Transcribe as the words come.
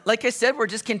Like I said, we're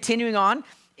just continuing on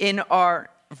in our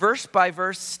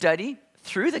verse-by-verse study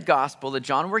through the Gospel of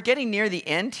John. We're getting near the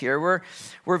end here.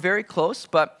 We're very close,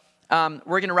 but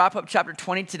we're going to wrap up chapter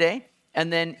 20 today,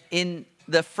 and then in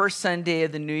the first Sunday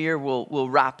of the new year, we'll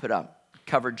wrap it up,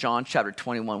 cover John chapter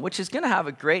 21, which is going to have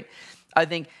a great, I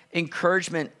think,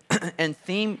 encouragement and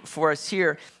theme for us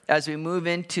here as we move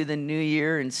into the new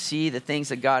year and see the things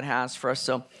that God has for us.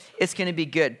 So it's going to be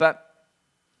good. But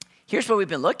here's what we've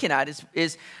been looking at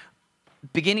is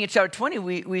beginning of chapter 20,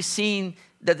 we've seen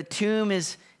that the tomb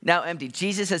is now empty.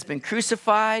 Jesus has been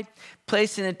crucified,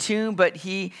 placed in a tomb, but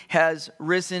he has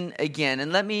risen again.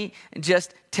 And let me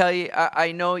just tell you,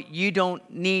 I know you don't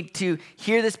need to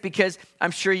hear this because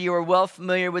I'm sure you are well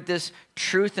familiar with this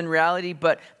truth and reality,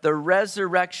 but the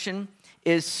resurrection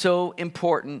is so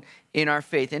important in our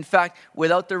faith. In fact,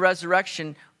 without the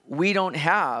resurrection, we don't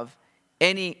have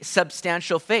any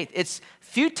substantial faith. It's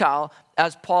futile,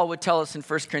 as Paul would tell us in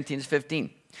 1 Corinthians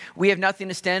 15. We have nothing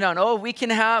to stand on. Oh, we can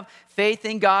have faith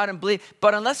in God and believe,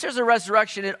 but unless there's a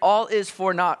resurrection, it all is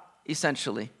for naught,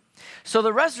 essentially. So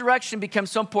the resurrection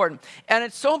becomes so important. And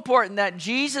it's so important that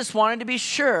Jesus wanted to be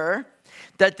sure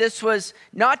that this was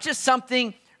not just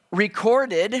something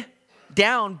recorded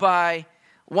down by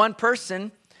one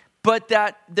person, but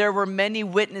that there were many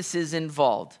witnesses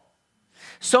involved.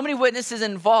 So many witnesses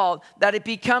involved that it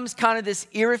becomes kind of this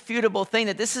irrefutable thing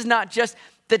that this is not just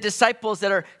the disciples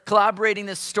that are collaborating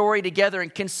this story together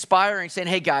and conspiring, saying,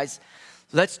 hey guys,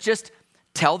 let's just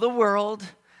tell the world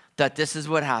that this is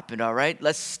what happened, all right?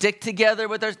 Let's stick together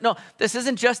with ours. No, this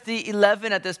isn't just the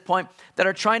 11 at this point that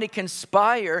are trying to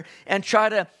conspire and try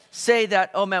to say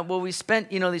that, oh man, well, we spent,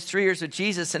 these 3 years with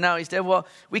Jesus and now he's dead. Well,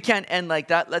 we can't end like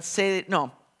that. Let's say that,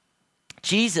 no.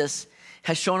 Jesus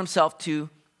has shown himself to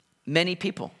many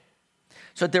people.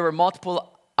 So there were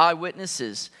multiple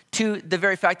eyewitnesses to the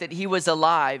very fact that he was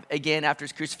alive again after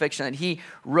his crucifixion, and he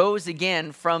rose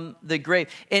again from the grave.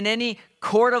 In any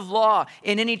court of law,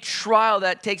 in any trial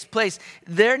that takes place,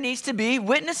 there needs to be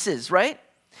witnesses, right?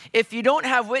 If you don't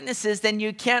have witnesses, then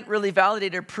you can't really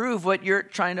validate or prove what you're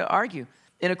trying to argue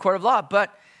in a court of law.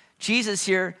 But Jesus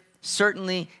here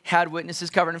certainly had witnesses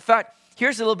covered. In fact,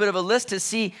 here's a little bit of a list to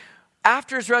see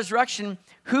after his resurrection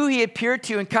who he appeared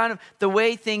to and kind of the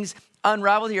way things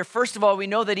unraveled here. First of all, we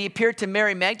know that he appeared to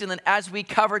Mary Magdalene, as we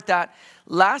covered that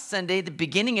last Sunday, the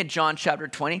beginning of John chapter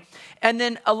 20. And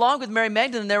then along with Mary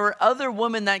Magdalene, there were other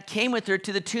women that came with her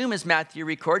to the tomb, as Matthew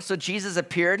records. So Jesus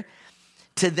appeared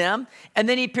to them. And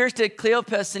then he appears to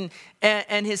Cleopas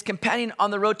and his companion on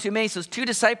the road to Emmaus, those two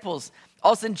disciples.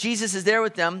 All of a sudden, Jesus is there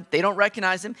with them. They don't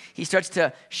recognize him. He starts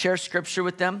to share scripture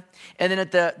with them. And then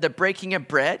at the breaking of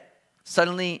bread,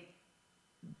 suddenly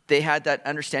they had that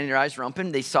understanding, their eyes were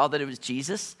open. They saw that it was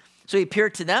Jesus. So he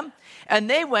appeared to them. And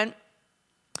they went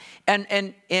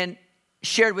and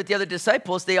shared with the other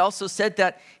disciples. They also said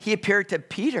that he appeared to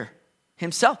Peter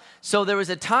himself. So there was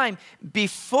a time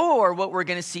before what we're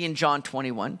going to see in John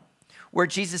 21 where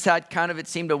Jesus had kind of, it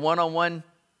seemed, a one-on-one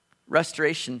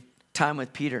restoration time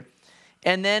with Peter.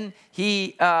 And then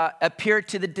he appeared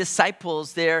to the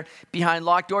disciples there behind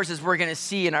locked doors, as we're going to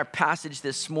see in our passage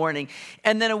this morning.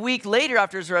 And then a week later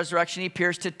after his resurrection, he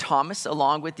appears to Thomas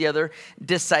along with the other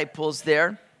disciples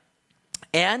there.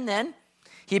 And then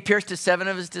he appears to 7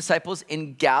 of his disciples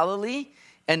in Galilee,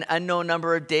 an unknown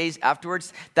number of days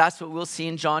afterwards. That's what we'll see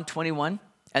in John 21.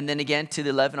 And then again to the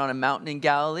 11 on a mountain in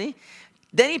Galilee.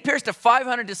 Then he appears to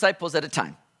 500 disciples at a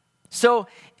time. So,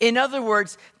 in other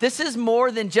words, this is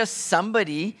more than just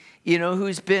somebody,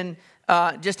 who's been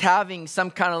just having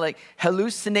some kind of like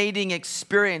hallucinating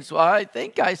experience. Well, I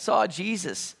think I saw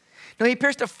Jesus. No, he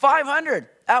appears to 500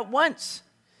 at once.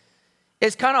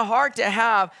 It's kind of hard to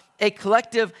have a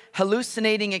collective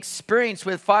hallucinating experience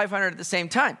with 500 at the same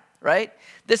time, right?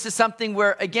 This is something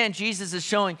where, again, Jesus is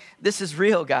showing, this is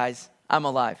real, guys. I'm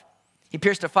alive. He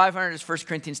appears to 500, as 1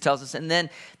 Corinthians tells us. And then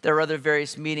there are other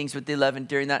various meetings with the 11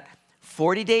 during that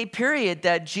 40-day period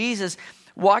that Jesus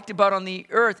walked about on the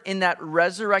earth in that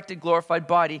resurrected, glorified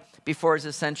body before his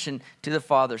ascension to the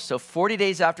Father. So 40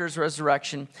 days after his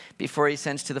resurrection, before he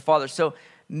ascends to the Father. So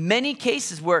many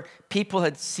cases where people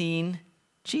had seen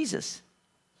Jesus.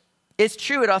 It's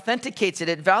true. It authenticates it.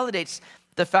 It validates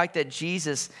the fact that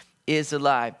Jesus is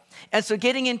alive. And so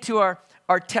getting into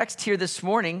our text here this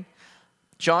morning,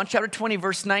 John chapter 20,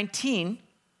 verse 19,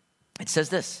 it says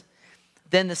this.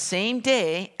 Then the same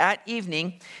day at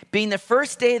evening, being the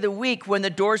first day of the week when the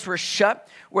doors were shut,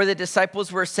 where the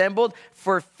disciples were assembled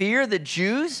for fear of the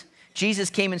Jews, Jesus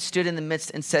came and stood in the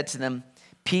midst and said to them,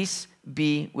 peace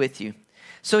be with you.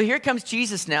 So here comes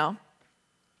Jesus now.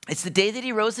 It's the day that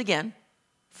he rose again,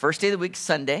 first day of the week,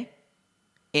 Sunday,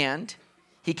 and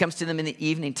He comes to them in the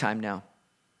evening time now.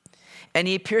 And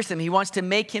he appears to them. He wants to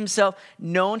make himself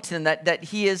known to them that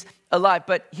he is alive.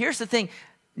 But here's the thing.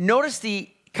 Notice the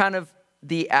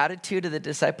attitude of the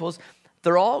disciples.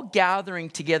 They're all gathering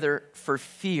together for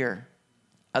fear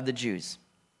of the Jews,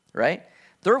 right?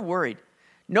 They're worried.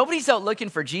 Nobody's out looking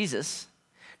for Jesus.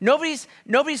 Nobody's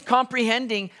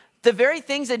comprehending the very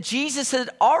things that Jesus had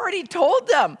already told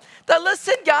them. That,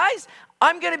 listen, guys,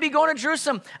 I'm going to be going to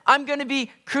Jerusalem. I'm going to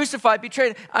be crucified,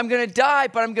 betrayed. I'm going to die,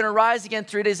 but I'm going to rise again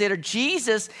 3 days later.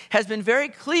 Jesus has been very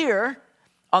clear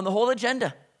on the whole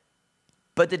agenda.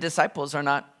 But the disciples are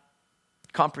not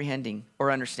comprehending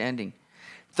or understanding.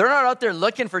 They're not out there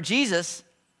looking for Jesus.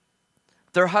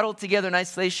 They're huddled together in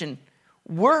isolation,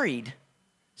 worried,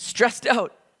 stressed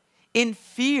out, in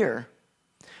fear.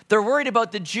 They're worried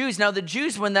about the Jews. Now, the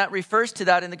Jews, when that refers to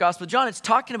that in the Gospel of John, it's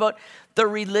talking about the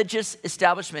religious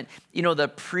establishment. You know, the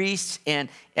priests and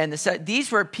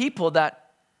these were people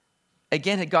that,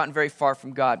 again, had gotten very far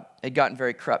from God, had gotten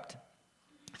very corrupt.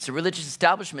 It's a religious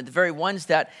establishment, the very ones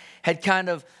that had kind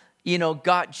of,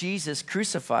 got Jesus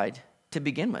crucified to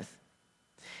begin with.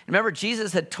 Remember,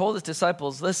 Jesus had told his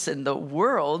disciples, listen, the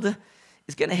world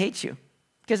is going to hate you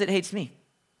because it hates me.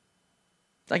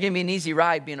 It's not going to be an easy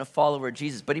ride being a follower of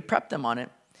Jesus, but he prepped them on it.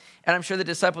 And I'm sure the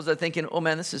disciples are thinking, oh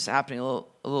man, this is happening a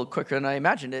little quicker than I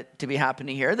imagined it to be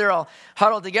happening here. They're all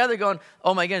huddled together going,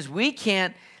 oh my goodness, we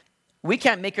can't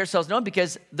make ourselves known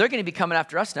because they're going to be coming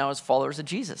after us now as followers of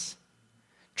Jesus,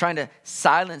 trying to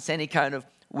silence any kind of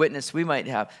witness we might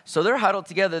have. So they're huddled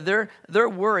together. They're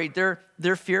worried.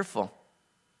 They're fearful.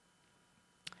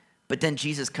 But then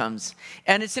Jesus comes.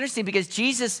 And it's interesting because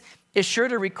Jesus is sure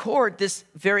to record this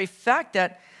very fact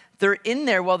that they're in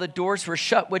there while the doors were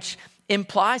shut, which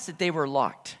implies that they were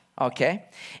locked, okay?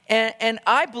 And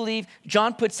I believe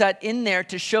John puts that in there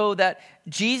to show that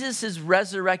Jesus'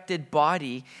 resurrected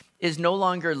body is no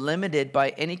longer limited by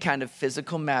any kind of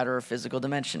physical matter or physical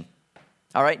dimension.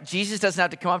 All right? Jesus doesn't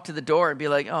have to come up to the door and be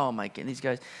like, oh my God, these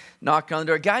guys knock on the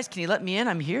door. Guys, can you let me in?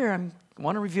 I'm here. I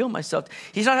want to reveal myself.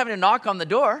 He's not having to knock on the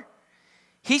door.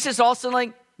 He's just also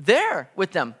like there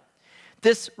with them.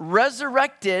 This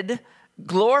resurrected,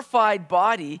 glorified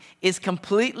body is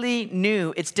completely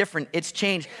new. It's different. It's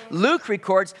changed. Luke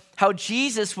records how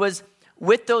Jesus was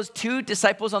with those two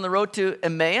disciples on the road to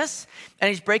Emmaus, and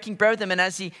he's breaking bread with them. And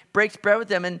as he breaks bread with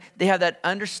them and they have that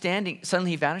understanding, suddenly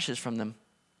he vanishes from them.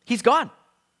 He's gone.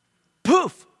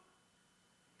 Poof.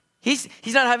 He's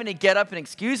not having to get up and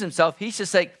excuse himself. He's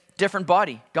just like, different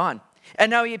body, gone.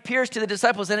 And now he appears to the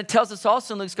disciples, and it tells us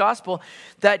also in Luke's gospel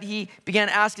that he began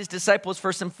to ask his disciples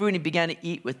for some food, and he began to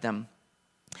eat with them.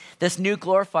 This new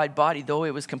glorified body, though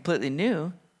it was completely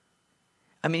new,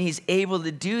 he's able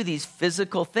to do these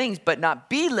physical things, but not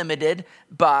be limited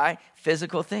by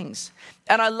physical things.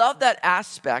 And I love that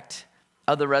aspect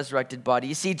of the resurrected body.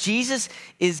 You see, Jesus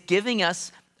is giving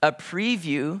us a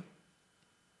preview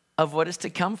of what is to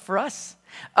come for us,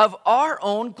 of our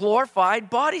own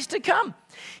glorified bodies to come.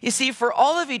 You see, for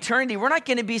all of eternity, we're not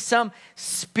going to be some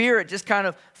spirit just kind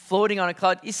of floating on a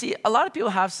cloud. You see, a lot of people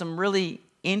have some really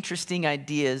interesting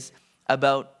ideas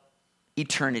about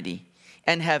eternity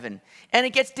and heaven. And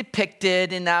it gets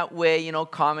depicted in that way,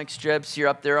 comic strips. You're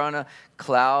up there on a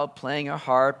cloud playing a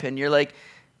harp, and you're like,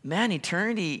 man,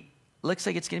 eternity looks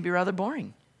like it's going to be rather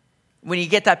boring. When you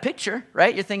get that picture,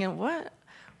 right, you're thinking, what?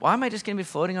 Why am I just going to be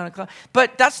floating on a cloud?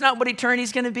 But that's not what eternity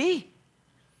is going to be.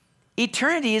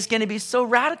 Eternity is going to be so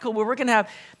radical where we're going to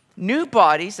have new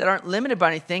bodies that aren't limited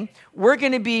by anything. We're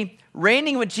going to be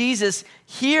reigning with Jesus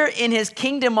here in his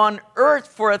kingdom on earth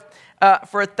for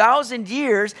 1,000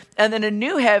 years, and then a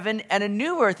new heaven and a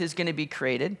new earth is going to be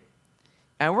created.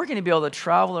 And we're going to be able to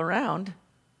travel around,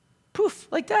 poof,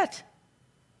 like that.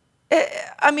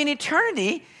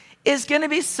 Eternity is going to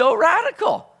be so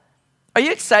radical. Are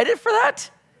you excited for that?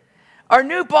 Our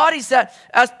new bodies that,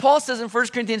 as Paul says in 1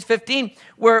 Corinthians 15,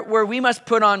 where we must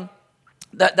put on,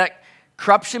 that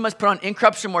corruption must put on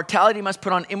incorruption, mortality must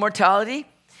put on immortality,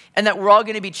 and that we're all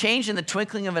going to be changed in the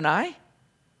twinkling of an eye.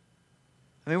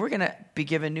 We're going to be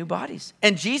given new bodies.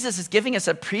 And Jesus is giving us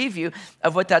a preview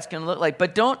of what that's going to look like.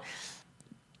 But don't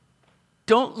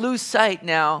lose sight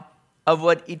now of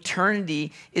what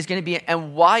eternity is going to be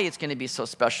and why it's going to be so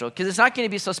special. Because it's not going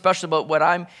to be so special about what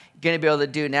I'm going to be able to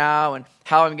do now and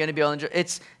how I'm going to be able to enjoy.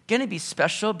 It's going to be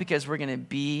special because we're going to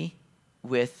be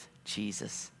with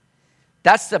Jesus.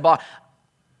 That's the body.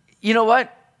 You know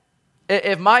what?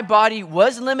 If my body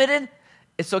was limited,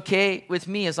 it's okay with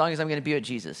me as long as I'm going to be with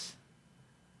Jesus.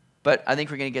 But I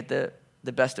think we're going to get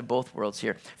the best of both worlds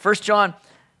here. 1 John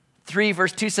 3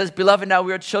 verse 2 says, "Beloved, now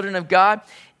we are children of God,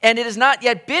 and it has not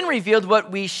yet been revealed what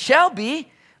we shall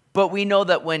be, but we know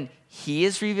that when he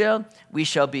is revealed, we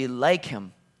shall be like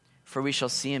him, for we shall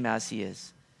see him as he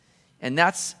is. And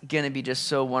that's going to be just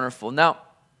so wonderful. Now,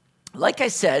 like I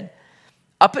said,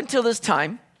 up until this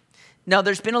time, now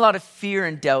there's been a lot of fear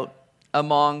and doubt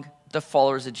among the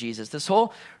followers of Jesus. This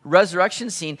whole resurrection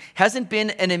scene hasn't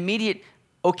been an immediate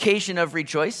occasion of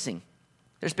rejoicing.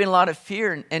 There's been a lot of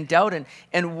fear and doubt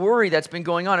and worry that's been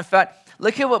going on. In fact,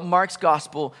 look at what Mark's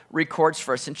gospel records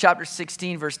for us. In chapter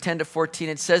 16, verse 10 to 14,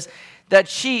 it says that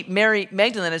she, Mary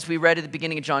Magdalene, as we read at the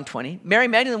beginning of John 20, Mary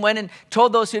Magdalene went and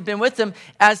told those who had been with them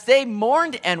as they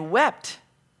mourned and wept.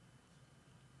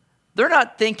 They're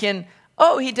not thinking,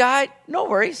 oh, he died, no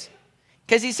worries,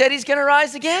 because he said he's going to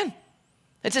rise again.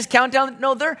 Let's just count down.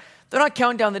 No, they're not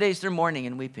counting down the days. They're mourning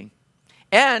and weeping.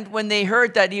 And when they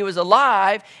heard that he was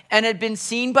alive and had been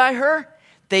seen by her,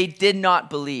 they did not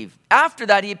believe. After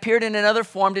that, he appeared in another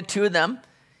form to two of them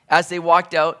as they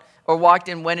walked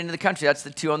and went into the country. That's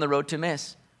the two on the road to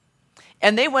Emmaus.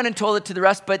 And they went and told it to the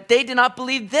rest, but they did not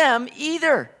believe them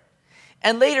either.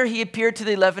 And later he appeared to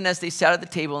the 11 as they sat at the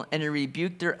table, and he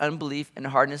rebuked their unbelief and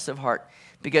hardness of heart,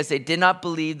 because they did not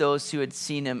believe those who had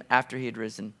seen him after he had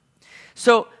risen.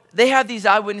 So they have these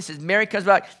eyewitnesses. Mary comes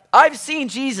back, I've seen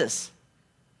Jesus.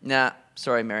 Nah,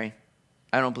 sorry, Mary.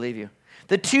 I don't believe you.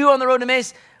 The two on the road to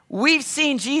Emmaus, we've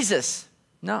seen Jesus.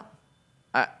 No,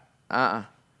 I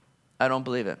don't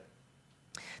believe it.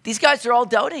 These guys are all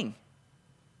doubting.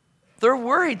 They're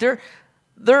worried.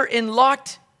 They're in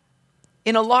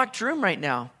a locked room right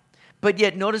now. But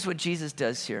yet, notice what Jesus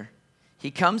does here. He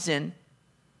comes in,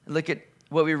 look at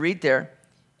what we read there.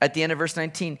 At the end of verse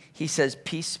 19, he says,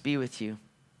 peace be with you.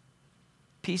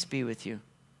 Peace be with you.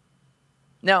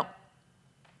 Now,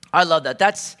 I love that.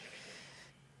 That's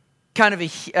kind of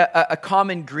a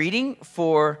common greeting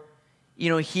for,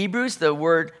 Hebrews. The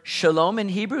word shalom in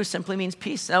Hebrew simply means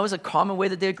peace. That was a common way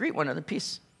that they would greet one another,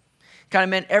 peace. Kind of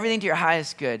meant everything to your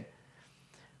highest good.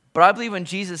 But I believe when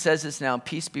Jesus says this now,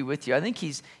 peace be with you, I think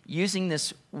he's using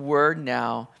this word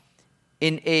now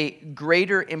in a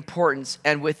greater importance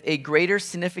and with a greater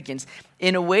significance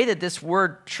in a way that this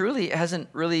word truly hasn't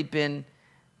really been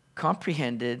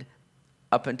comprehended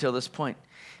up until this point.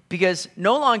 Because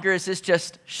no longer is this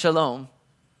just shalom,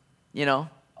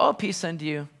 oh, peace unto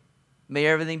you. May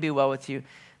everything be well with you.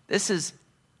 This is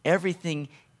everything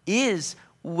is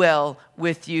well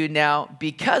with you now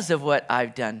because of what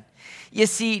I've done. You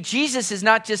see, Jesus is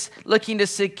not just looking to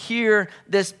secure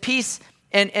this peace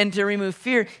and to remove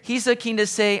fear. He's looking to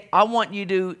say, I want you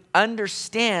to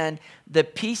understand the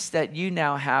peace that you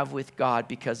now have with God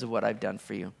because of what I've done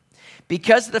for you.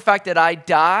 Because of the fact that I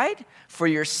died for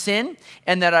your sin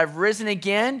and that I've risen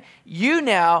again, you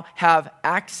now have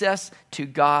access to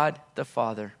God the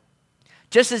Father.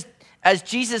 Just as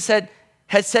Jesus had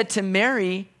said to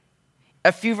Mary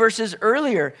a few verses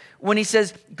earlier when he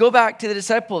says, go back to the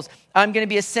disciples. I'm going to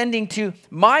be ascending to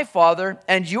my Father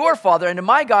and your Father and to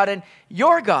my God and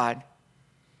your God.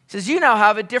 He says, you now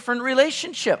have a different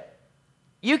relationship.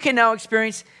 You can now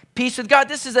experience peace with God.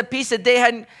 This is a peace that they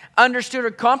hadn't understood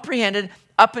or comprehended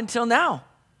up until now.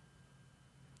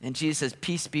 And Jesus says,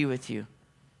 peace be with you.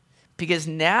 Because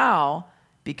now,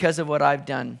 because of what I've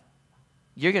done,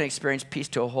 you're going to experience peace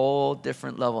to a whole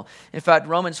different level. In fact,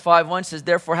 Romans 5:1 says,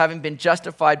 therefore, having been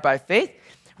justified by faith,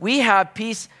 we have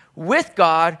peace with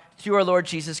God through our Lord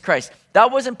Jesus Christ.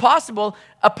 That wasn't possible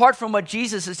apart from what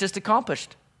Jesus has just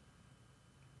accomplished.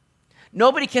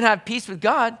 Nobody can have peace with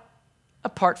God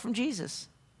apart from Jesus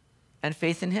and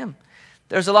faith in him.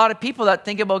 There's a lot of people that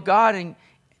think about God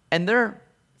and they're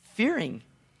fearing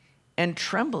and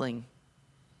trembling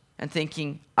and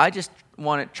thinking, I just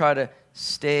want to try to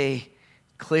stay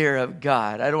clear of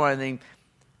God. I don't want anything.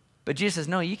 But Jesus says,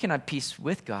 no, you can have peace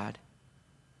with God.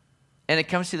 And it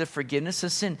comes through the forgiveness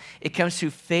of sin. It comes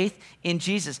through faith in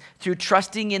Jesus, through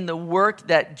trusting in the work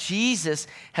that Jesus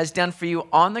has done for you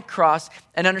on the cross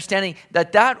and understanding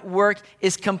that that work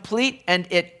is complete and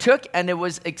it took and it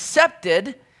was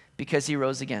accepted because he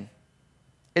rose again.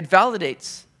 It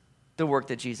validates the work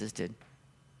that Jesus did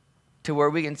to where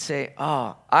we can say,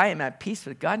 oh, I am at peace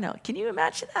with God now. Can you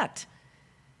imagine that?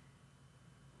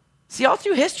 See, all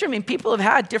through history, people have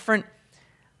had different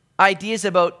ideas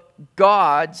about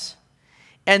gods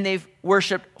and they've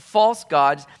worshiped false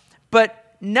gods,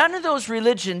 but none of those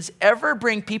religions ever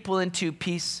bring people into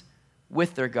peace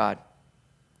with their God.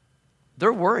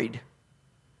 They're worried.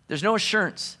 There's no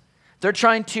assurance. They're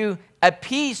trying to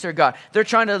appease their God. They're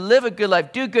trying to live a good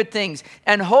life, do good things,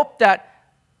 and hope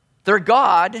that their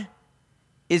God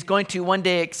is going to one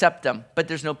day accept them, but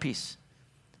there's no peace.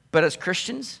 But as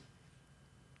Christians,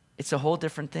 it's a whole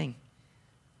different thing.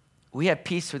 We have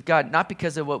peace with God, not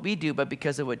because of what we do, but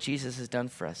because of what Jesus has done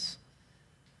for us.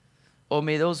 Oh,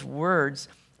 may those words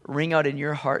ring out in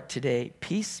your heart today.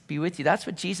 Peace be with you. That's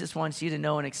what Jesus wants you to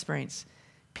know and experience.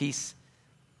 Peace.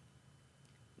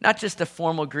 Not just a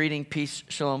formal greeting, peace,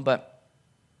 shalom, but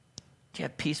you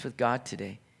have peace with God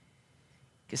today.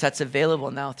 Because that's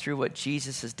available now through what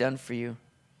Jesus has done for you.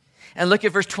 And look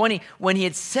at verse 20. When he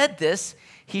had said this,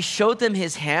 he showed them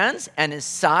his hands and his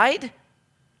side,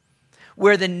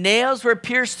 where the nails were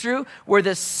pierced through, where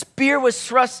the spear was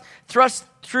thrust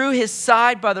through his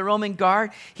side by the Roman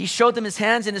guard. He showed them his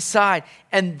hands and his side.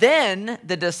 And then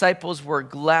the disciples were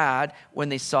glad when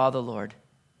they saw the Lord.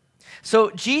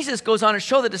 So Jesus goes on to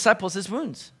show the disciples his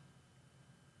wounds.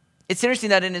 It's interesting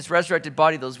that in his resurrected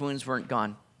body, those wounds weren't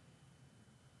gone.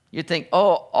 You'd think,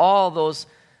 oh, all those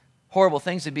horrible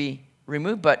things would be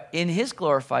removed, but in his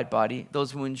glorified body,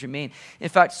 those wounds remain. In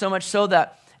fact, so much so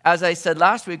that, as I said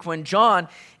last week, when John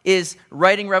is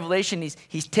writing Revelation,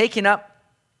 he's taken up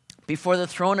before the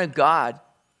throne of God.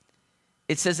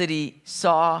 It says that he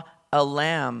saw a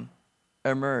lamb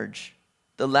emerge,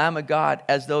 the Lamb of God,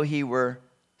 as though he were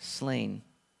slain.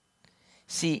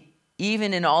 See,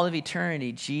 even in all of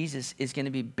eternity, Jesus is going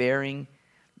to be bearing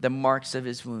the marks of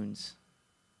his wounds,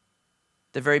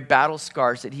 the very battle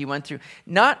scars that he went through.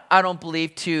 Not, I don't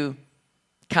believe, to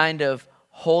kind of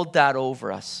hold that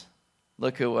over us.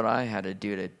 Look at what I had to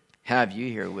do to have you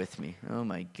here with me. Oh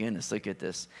my goodness, look at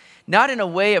this. Not in a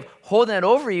way of holding it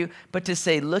over you, but to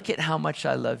say, look at how much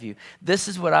I love you. This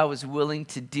is what I was willing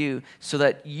to do so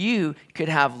that you could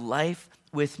have life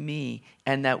with me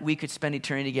and that we could spend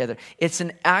eternity together. It's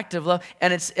an act of love,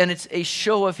 and it's a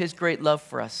show of his great love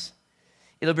for us.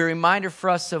 It'll be a reminder for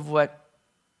us of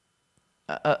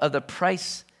of the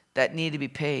price that needed to be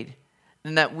paid,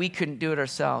 and that we couldn't do it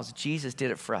ourselves. Jesus did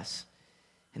it for us.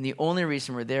 And the only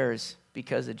reason we're there is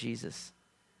because of Jesus.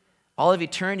 All of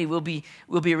eternity will be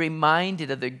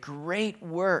reminded of the great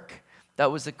work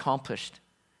that was accomplished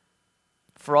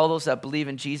for all those that believe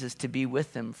in Jesus to be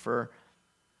with him for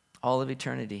all of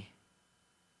eternity.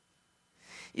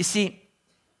 You see,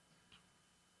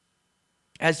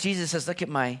 as Jesus says, look at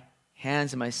my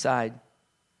hands and my side,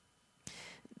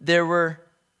 there were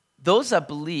those that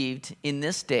believed in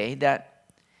this day that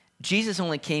Jesus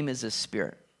only came as a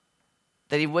spirit,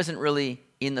 that he wasn't really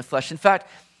in the flesh. In fact,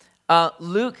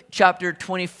 Luke chapter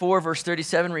 24, verse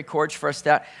 37 records for us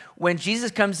that when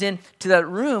Jesus comes into that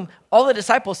room, all the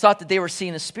disciples thought that they were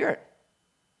seeing a spirit.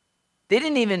 They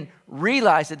didn't even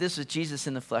realize that this was Jesus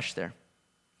in the flesh there.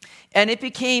 And it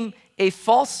became a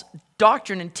false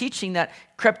doctrine and teaching that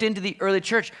crept into the early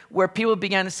church, where people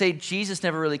began to say Jesus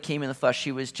never really came in the flesh.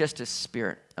 He was just a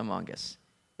spirit among us.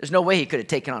 There's no way he could have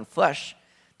taken on flesh.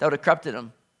 That would have corrupted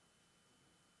him.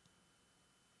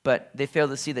 But they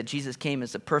failed to see that Jesus came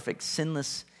as a perfect,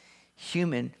 sinless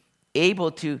human,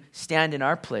 able to stand in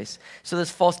our place. So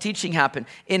this false teaching happened.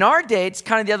 In our day, it's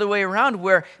kind of the other way around,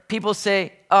 where people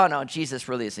say, oh no, Jesus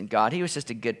really isn't God. He was just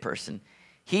a good person.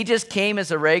 He just came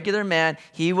as a regular man.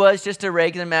 He was just a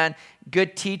regular man.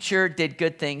 Good teacher, did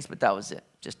good things, but that was it.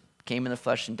 Just came in the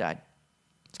flesh and died.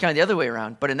 It's kind of the other way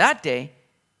around. But in that day,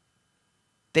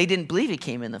 they didn't believe he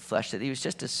came in the flesh, that he was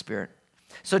just a spirit.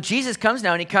 So Jesus comes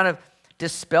now and he kind of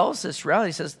dispels this reality.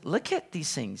 He says, look at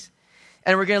these things.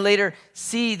 And we're going to later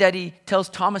see that he tells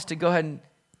Thomas to go ahead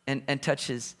and touch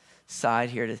his side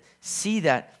here, to see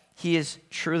that he is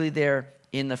truly there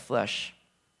in the flesh.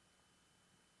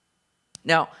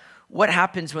 Now, what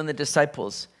happens when the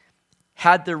disciples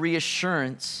had the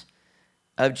reassurance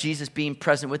of Jesus being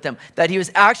present with them, that he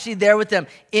was actually there with them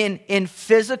in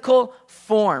physical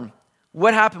form?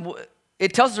 What happened?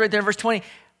 It tells us right there in verse 20.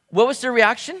 What was their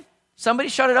reaction? Somebody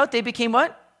shouted out, they became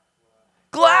what?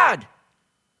 Glad.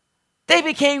 They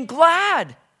became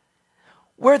glad.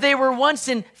 Where they were once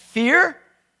in fear,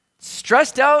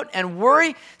 stressed out, and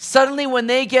worry, suddenly when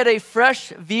they get a fresh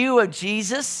view of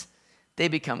Jesus, they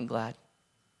become glad.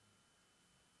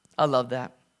 I love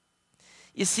that.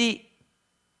 You see,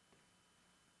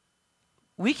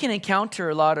 we can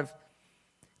encounter a lot of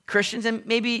Christians, and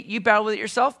maybe you battle with it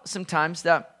yourself sometimes,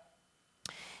 that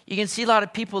you can see a lot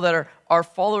of people that are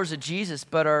followers of Jesus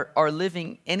but are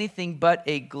living anything but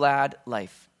a glad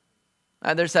life.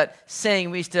 There's that saying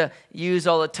we used to use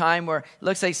all the time where it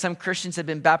looks like some Christians have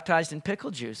been baptized in pickle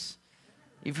juice.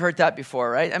 You've heard that before,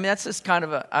 right? I mean, that's just kind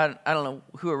of I don't know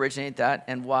who originated that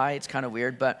and why. It's kind of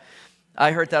weird, but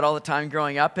I heard that all the time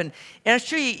growing up. And it's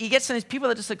true, you get some of these people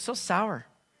that just look so sour.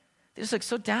 They just look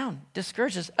so down,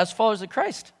 discouraged as followers of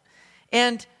Christ.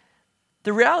 And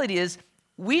the reality is,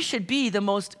 we should be the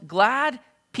most glad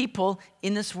people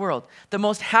in this world, the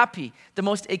most happy, the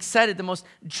most excited, the most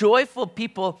joyful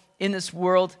people in this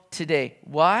world today.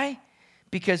 Why?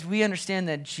 because we understand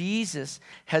that Jesus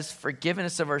has forgiven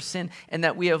us of our sin and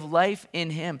that we have life in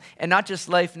him. And not just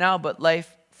life now, but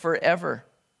life forever.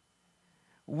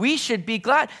 We should be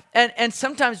glad. And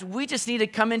sometimes we just need to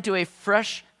come into a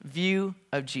fresh view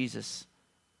of Jesus.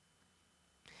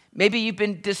 Maybe you've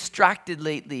been distracted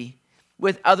lately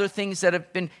with other things that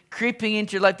have been creeping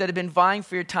into your life, that have been vying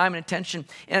for your time and attention,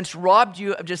 and it's robbed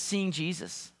you of just seeing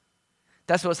Jesus.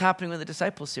 That's what was happening with the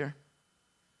disciples here.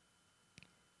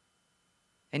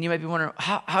 And you might be wondering,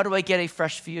 how do I get a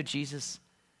fresh view of Jesus?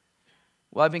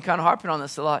 Well, I've been kind of harping on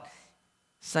this a lot,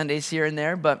 Sundays here and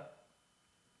there, but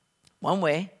one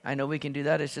way I know we can do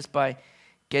that is just by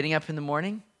getting up in the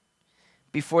morning,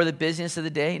 before the busyness of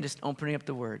the day, and just opening up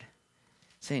the Word,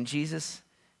 saying, Jesus,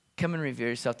 come and reveal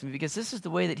yourself to me, because this is the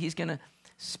way that he's going to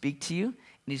speak to you, and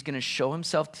he's going to show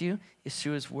himself to you, is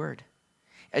through his Word.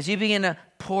 As you begin to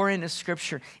pour into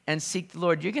Scripture and seek the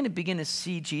Lord, you're going to begin to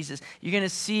see Jesus. You're going to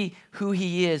see who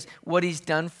he is, what he's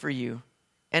done for you,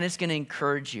 and it's going to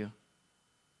encourage you,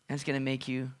 and it's going to make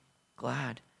you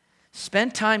glad.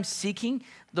 Spend time seeking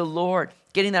the Lord,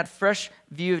 getting that fresh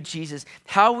view of Jesus,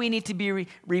 how we need to be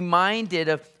reminded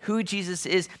of who Jesus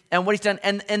is and what he's done,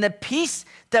 and the peace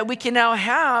that we can now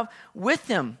have with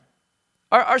him.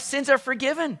 Our sins are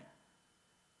forgiven.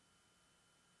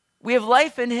 We have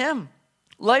life in him,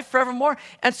 life forevermore.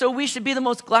 And so we should be the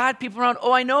most glad people around.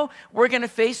 Oh, I know we're going to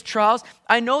face trials.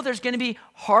 I know there's going to be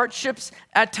hardships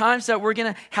at times that we're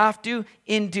going to have to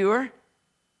endure.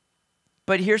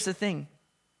 But here's the thing.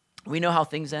 We know how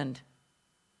things end.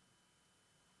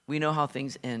 We know how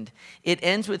things end. It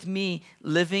ends with me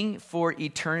living for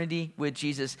eternity with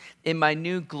Jesus in my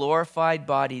new glorified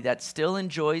body that still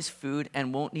enjoys food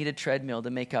and won't need a treadmill to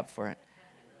make up for it.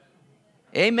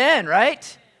 Amen,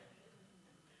 right?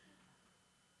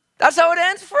 That's how it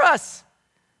ends for us.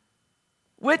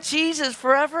 With Jesus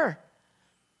forever.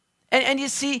 And you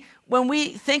see, when we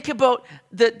think about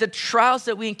the trials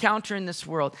that we encounter in this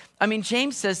world, I mean,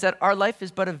 James says that our life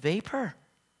is but a vapor.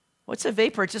 What's a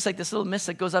vapor? It's just like this little mist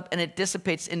that goes up and it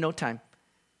dissipates in no time.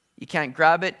 You can't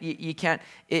grab it. You can't.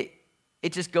 It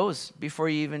just goes before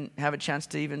you even have a chance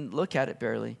to even look at it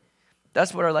barely.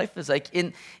 That's what our life is like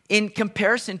in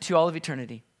comparison to all of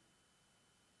eternity.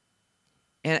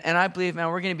 And I believe, man,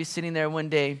 we're going to be sitting there one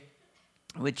day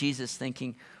with Jesus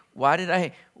thinking, why did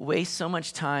I waste so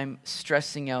much time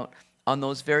stressing out on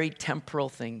those very temporal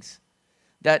things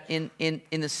that in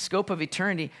the scope of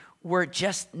eternity were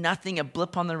just nothing, a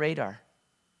blip on the radar?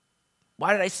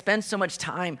 Why did I spend so much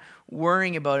time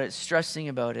worrying about it, stressing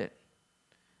about it?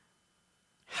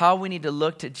 How we need to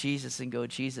look to Jesus and go,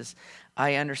 Jesus,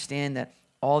 I understand that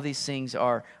all these things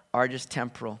are just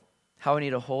temporal. How I need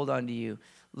to hold on to you,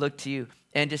 look to you,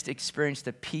 and just experience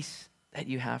the peace that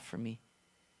you have for me.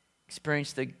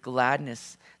 Experience the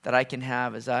gladness that I can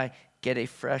have as I get a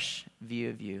fresh view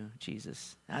of you,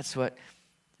 Jesus. That's what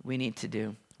we need to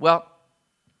do. Well,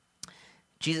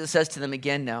 Jesus says to them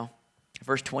again now,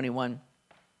 verse 21,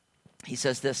 he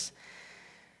says this,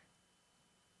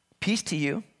 peace to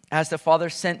you, as the Father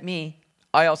sent me,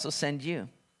 I also send you.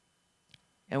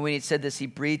 And when he said this, he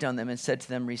breathed on them and said to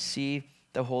them, receive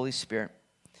the Holy Spirit.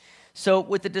 So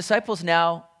with the disciples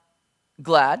now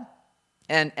glad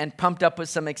and pumped up with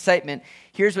some excitement,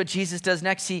 here's what Jesus does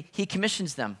next. He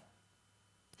commissions them.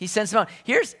 He sends them out.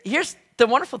 Here's the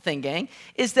wonderful thing, gang,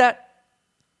 is that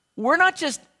we're not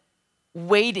just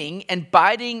waiting and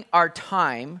biding our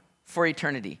time for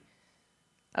eternity.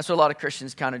 That's what a lot of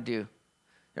Christians kind of do.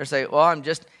 They're saying, well, I'm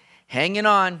just hanging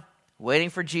on, waiting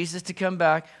for Jesus to come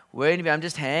back, I'm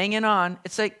just hanging on.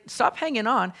 It's like, stop hanging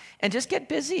on and just get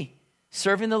busy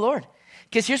serving the Lord.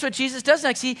 Because here's what Jesus does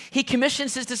next. He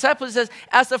commissions his disciples. He says,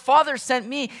 as the Father sent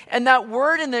me. And that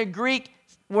word in the Greek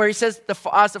where he says,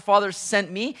 as the Father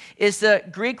sent me, is the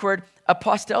Greek word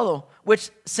apostello, which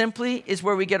simply is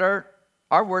where we get our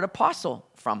word apostle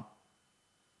from.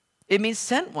 It means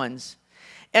sent ones.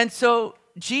 And so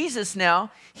Jesus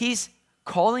now, he's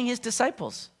calling his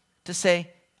disciples to say,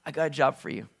 I got a job for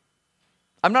you.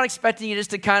 I'm not expecting you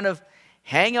just to kind of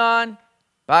hang on,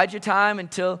 bide your time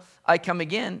until I come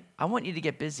again. I want you to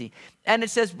get busy. And it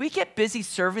says we get busy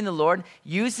serving the Lord,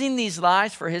 using these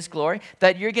lives for his glory,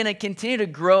 that you're going to continue to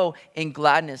grow in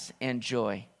gladness and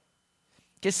joy.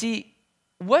 Because see,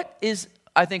 what is,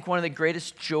 I think, one of the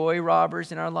greatest joy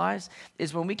robbers in our lives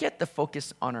is when we get the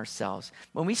focus on ourselves,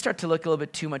 when we start to look a little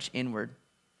bit too much inward.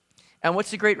 And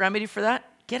what's the great remedy for that?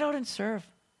 Get out and serve.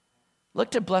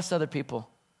 Look to bless other people.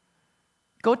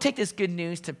 Go take this good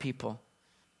news to people.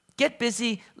 Get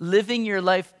busy living your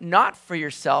life not for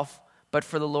yourself, but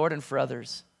for the Lord and for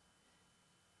others.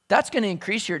 That's going to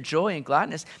increase your joy and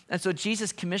gladness. And so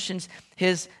Jesus commissions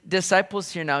his disciples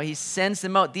here now. He sends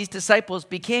them out. These disciples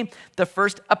became the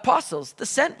first apostles, the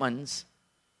sent ones.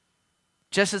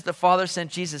 Just as the Father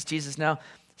sent Jesus, Jesus now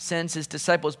sends his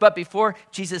disciples. But before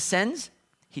Jesus sends,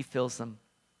 he fills them.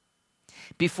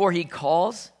 Before he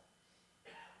calls,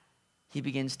 he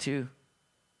begins to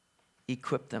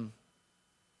equip them.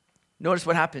 Notice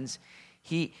what happens.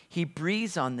 He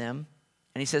breathes on them,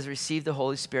 and he says, receive the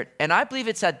Holy Spirit. And I believe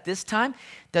it's at this time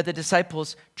that the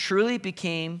disciples truly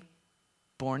became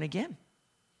born again.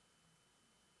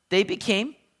 They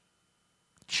became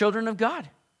children of God.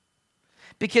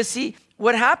 Because see,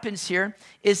 what happens here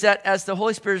is that as the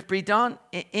Holy Spirit is breathed on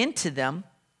into them,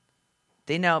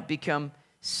 they now become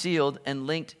sealed and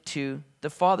linked to the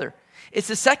Father. It's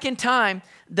the second time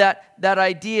that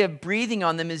idea of breathing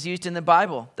on them is used in the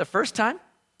Bible. The first time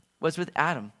was with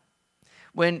Adam.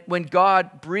 When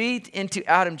God breathed into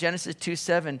Adam, Genesis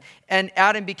 2:7, and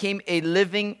Adam became a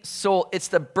living soul. It's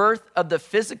the birth of the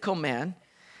physical man,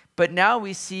 but now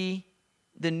we see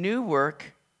the new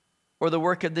work, or the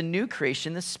work of the new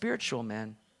creation, the spiritual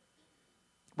man,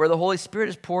 where the Holy Spirit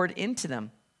is poured into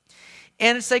them.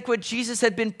 And it's like what Jesus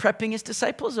had been prepping his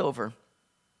disciples over.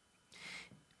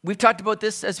 We've talked about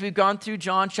this as we've gone through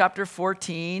John chapter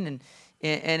 14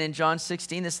 and in John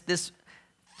 16, this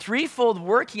threefold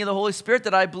working of the Holy Spirit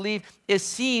that I believe is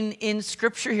seen in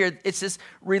Scripture here. It's this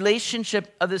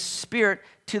relationship of the Spirit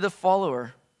to the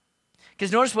follower.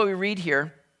 Because notice what we read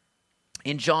here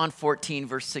in John 14,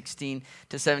 verse 16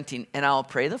 to 17. And I'll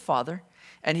pray the Father,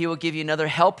 and he will give you another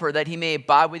helper that he may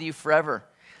abide with you forever.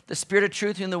 The Spirit of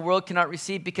truth whom the world cannot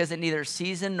receive because it neither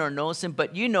sees him nor knows him,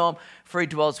 but you know him, for he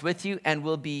dwells with you and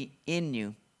will be in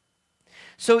you.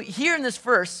 So here in this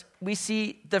verse, we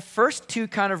see the first two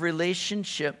kind of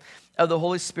relationship of the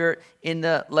Holy Spirit in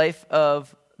the life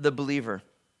of the believer,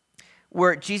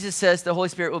 where Jesus says the Holy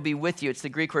Spirit will be with you. It's the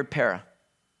Greek word para.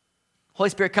 Holy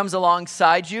Spirit comes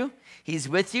alongside you. He's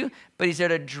with you, but he's there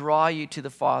to draw you to the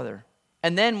Father.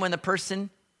 And then when the person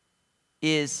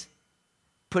is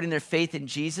putting their faith in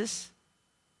Jesus,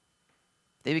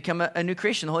 they become a new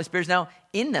creation. The Holy Spirit is now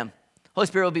in them. Holy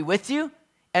Spirit will be with you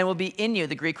and will be in you,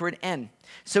 the Greek word en.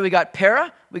 So we got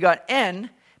para, we got en,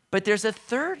 but there's a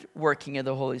third working of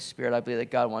the Holy Spirit, I believe,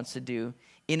 that God wants to do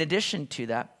in addition to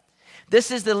that. This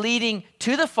is the leading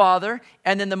to the Father,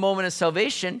 and then the moment of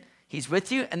salvation, he's with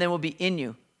you and then will be in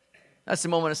you. That's the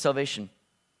moment of salvation.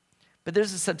 But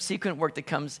there's a subsequent work that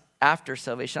comes after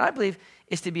salvation. I believe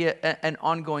is to be an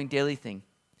ongoing daily thing.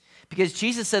 Because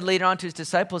Jesus said later on to his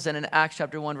disciples and in Acts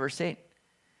chapter 1, verse 8,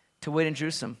 to wait in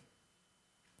Jerusalem,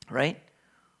 right?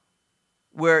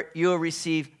 Where you'll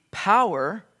receive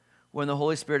power when the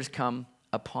Holy Spirit has come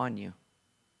upon you.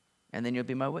 And then you'll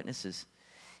be my witnesses.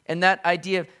 And that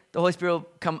idea of the Holy Spirit will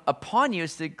come upon you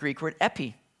is the Greek word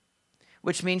epi,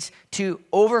 which means to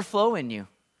overflow in you.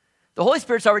 The Holy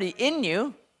Spirit's already in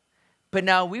you, but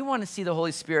now we want to see the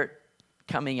Holy Spirit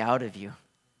coming out of you,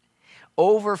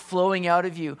 overflowing out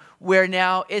of you, where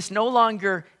now it's no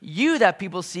longer you that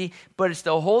people see, but it's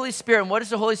the Holy Spirit. And what does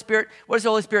the Holy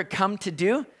Spirit come to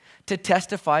do? To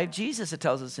testify of Jesus, it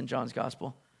tells us in John's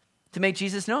gospel, to make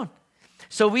Jesus known.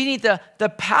 So we need the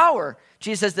power.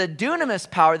 Jesus says the dunamis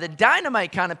power, the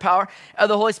dynamite kind of power of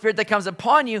the Holy Spirit that comes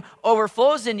upon you,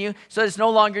 overflows in you, so that it's no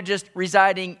longer just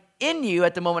residing in you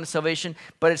at the moment of salvation,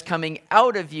 but it's coming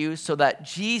out of you so that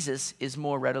Jesus is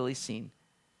more readily seen.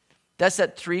 That's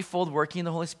that threefold working of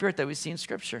the Holy Spirit that we see in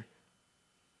Scripture.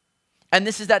 And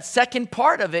this is that second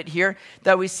part of it here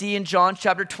that we see in John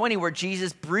chapter 20, where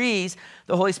Jesus breathes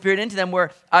the Holy Spirit into them,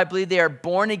 where I believe they are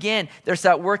born again. There's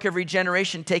that work of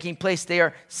regeneration taking place. They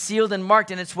are sealed and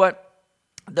marked, and it's what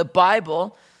the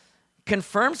Bible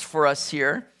confirms for us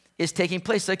here is taking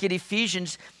place. Look at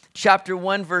Ephesians chapter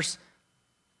 1, verse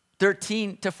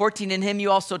 13 to 14. In him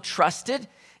you also trusted,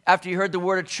 after you heard the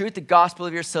word of truth, the gospel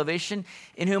of your salvation,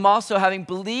 in whom also having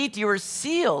believed you were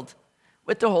sealed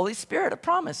with the Holy Spirit of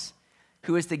promise,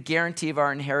 who is the guarantee of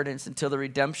our inheritance until the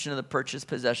redemption of the purchased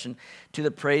possession, to the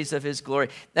praise of his glory.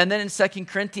 And then in 2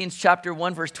 Corinthians chapter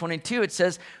 1, verse 22, it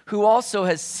says, who also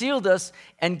has sealed us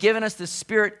and given us the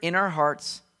Spirit in our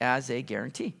hearts as a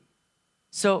guarantee.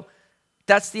 So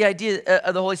that's the idea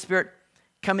of the Holy Spirit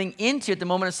coming into at the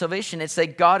moment of salvation. It's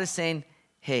like God is saying,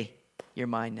 hey, you're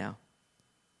mine now.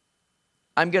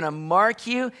 I'm going to mark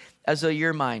you as though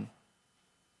you're mine.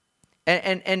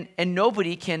 And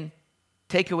nobody can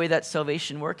take away that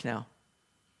salvation work now.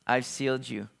 I've sealed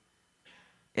you.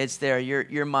 It's there.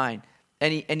 You're mine.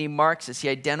 And he marks us. He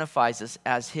identifies us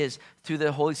as his through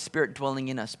the Holy Spirit dwelling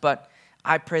in us. But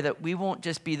I pray that we won't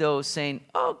just be those saying,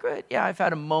 oh, good, yeah, I've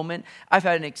had a moment. I've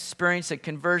had an experience, a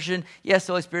conversion. Yes,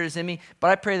 the Holy Spirit is in me.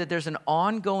 But I pray that there's an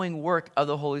ongoing work of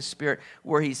the Holy Spirit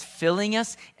where he's filling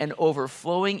us and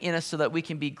overflowing in us so that we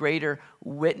can be greater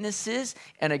witnesses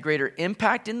and a greater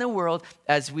impact in the world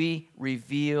as we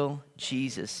reveal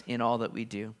Jesus in all that we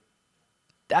do.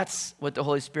 That's what the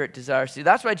Holy Spirit desires to do.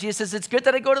 That's why Jesus says, it's good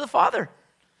that I go to the Father.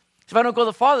 If I don't go to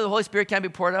the Father, the Holy Spirit can't be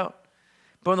poured out.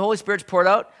 But when the Holy Spirit's poured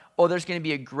out, there's going to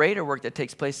be a greater work that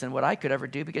takes place than what I could ever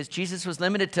do, because Jesus was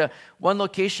limited to one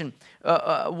location,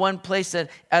 one place at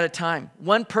a time,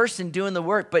 one person doing the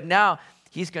work. But now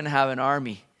he's going to have an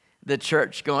army, the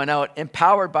church, going out,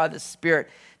 empowered by the Spirit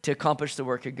to accomplish the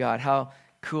work of God. How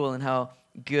cool and how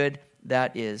good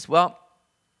that is. Well,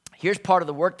 here's part of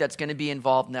the work that's going to be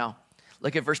involved now.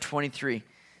 Look at verse 23.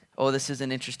 Oh, this is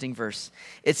an interesting verse.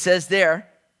 It says there,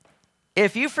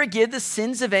 if you forgive the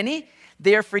sins of any,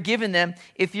 they are forgiven them.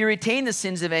 If you retain the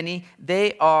sins of any,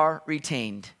 they are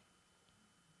retained.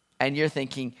 And you're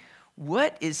thinking,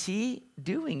 what is he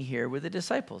doing here with the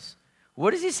disciples?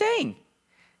 What is he saying?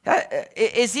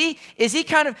 Is he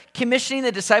kind of commissioning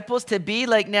the disciples to be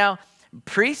like now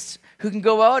priests who can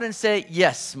go out and say,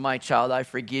 yes, my child, I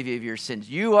forgive you of your sins.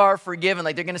 You are forgiven.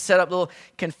 Like they're going to set up little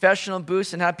confessional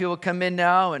booths and have people come in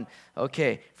now and,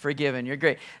 okay, forgiven, you're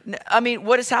great. I mean,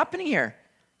 what is happening here?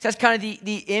 That's kind of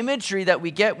the imagery that we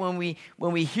get when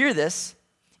we hear this.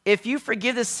 If you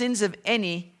forgive the sins of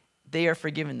any, they are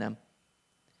forgiven them.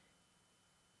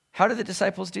 How do the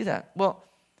disciples do that? Well,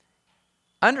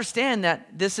 understand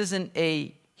that this isn't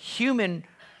a human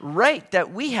right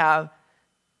that we have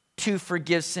to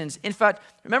forgive sins. In fact,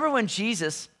 remember when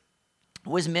Jesus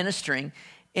was ministering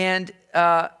and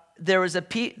there was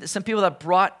some people that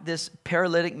brought this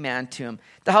paralytic man to him.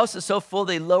 The house is so full,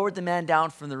 they lowered the man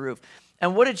down from the roof.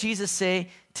 And what did Jesus say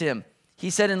to him? He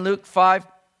said in Luke 5,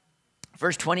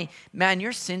 verse 20, man,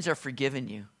 your sins are forgiven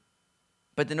you.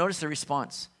 But then notice the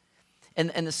response.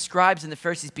 And the scribes and the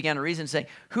Pharisees began to reason, saying,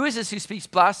 who is this who speaks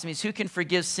blasphemies? Who can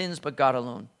forgive sins but God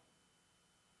alone?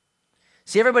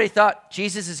 See, everybody thought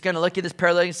Jesus is going to look at this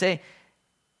paralytic and say,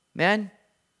 man,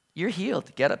 you're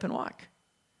healed. Get up and walk.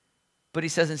 But he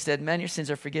says instead, man, your sins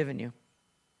are forgiven you.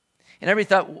 And everybody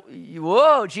thought,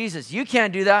 whoa, Jesus, you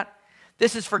can't do that.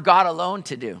 This is for God alone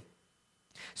to do.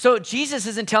 So Jesus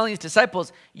isn't telling his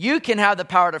disciples, you can have the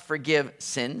power to forgive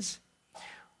sins.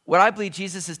 What I believe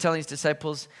Jesus is telling his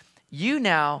disciples, you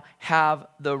now have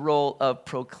the role of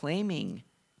proclaiming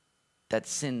that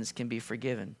sins can be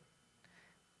forgiven.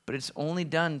 But it's only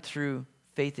done through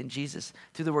faith in Jesus,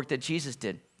 through the work that Jesus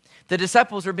did. The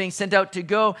disciples were being sent out to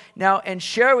go now and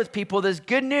share with people this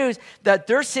good news that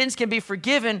their sins can be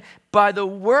forgiven by the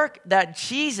work that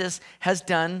Jesus has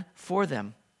done for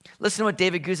them. Listen to what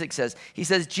David Guzik says. He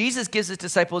says, Jesus gives his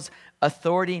disciples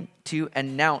authority to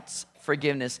announce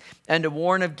forgiveness and to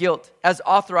warn of guilt as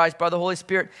authorized by the Holy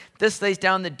Spirit. This lays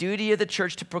down the duty of the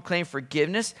church to proclaim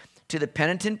forgiveness to the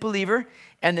penitent believer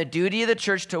and the duty of the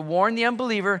church to warn the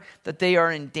unbeliever that they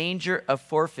are in danger of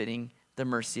forfeiting the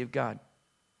mercy of God.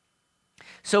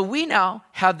 So we now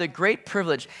have the great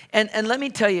privilege, and let me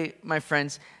tell you, my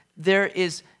friends,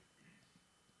 it's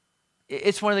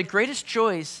one of the greatest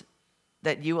joys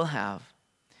that you will have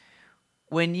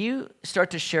when you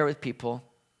start to share with people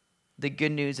the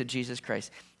good news of Jesus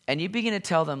Christ, and you begin to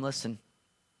tell them, listen,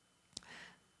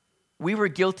 we were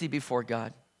guilty before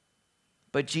God,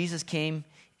 but Jesus came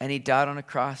and he died on a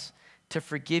cross to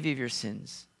forgive you of your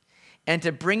sins and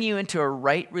to bring you into a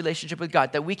right relationship with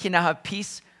God, that we can now have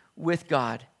peace with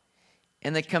God.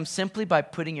 And that comes simply by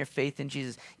putting your faith in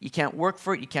Jesus. You can't work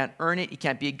for it. You can't earn it. You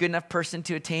can't be a good enough person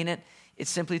to attain it.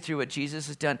 It's simply through what Jesus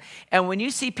has done. And when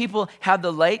you see people have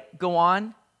the light go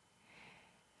on,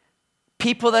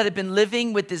 people that have been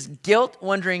living with this guilt,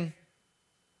 wondering,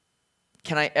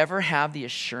 can I ever have the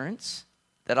assurance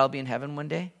that I'll be in heaven one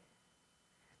day?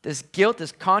 This guilt,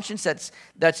 this conscience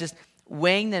that's just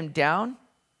weighing them down,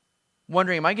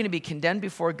 wondering, am I going to be condemned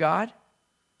before God?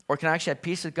 Or can I actually have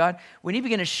peace with God? When you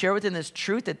begin to share with them this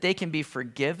truth that they can be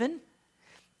forgiven,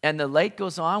 and the light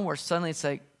goes on where suddenly it's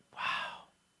like, wow.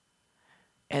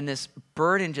 And this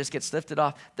burden just gets lifted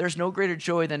off. There's no greater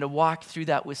joy than to walk through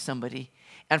that with somebody.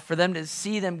 And for them to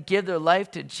see them give their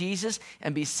life to Jesus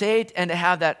and be saved and to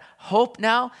have that hope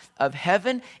now of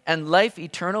heaven and life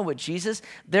eternal with Jesus.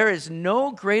 There is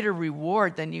no greater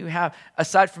reward than you have,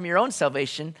 aside from your own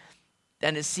salvation,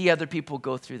 than to see other people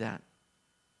go through that.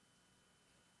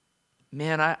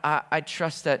 Man, I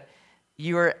trust that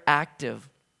you are active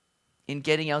in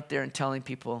getting out there and telling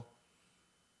people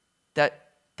that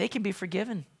they can be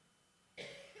forgiven,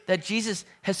 that Jesus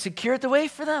has secured the way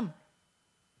for them.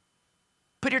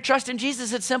 Put your trust in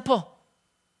Jesus. It's simple.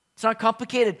 It's not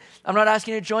complicated. I'm not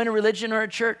asking you to join a religion or a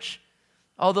church.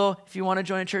 Although, if you want to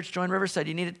join a church, join Riverside.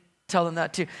 You need to tell them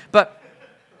that too. But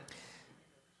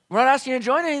we're not asking you to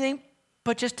join anything,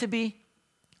 but just to be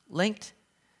linked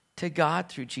to God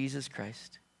through Jesus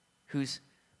Christ, who's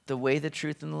the way, the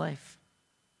truth, and the life.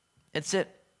 It's it.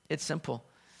 It's simple.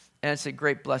 And it's a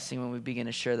great blessing when we begin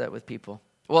to share that with people.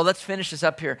 Well, let's finish this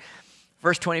up here.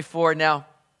 Verse 24. Now,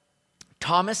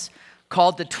 Thomas,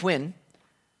 called the twin,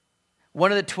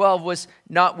 one of the 12, was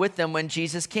not with them when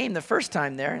Jesus came the first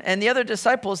time there. And the other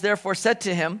disciples therefore said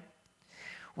to him,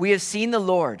 "We have seen the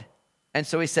Lord." And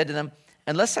so he said to them,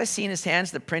 "Unless I see in his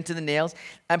hands the print of the nails,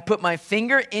 and put my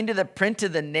finger into the print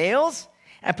of the nails,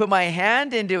 and put my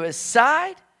hand into his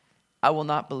side, I will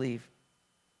not believe."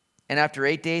 And after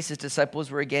 8 days, his disciples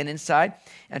were again inside,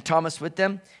 and Thomas with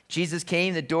them. Jesus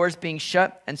came, the doors being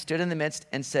shut, and stood in the midst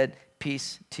and said,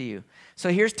 "Peace to you."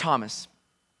 So here's Thomas.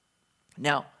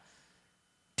 Now,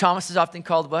 Thomas is often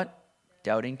called what?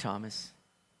 Doubting Thomas.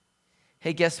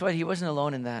 Hey, guess what? He wasn't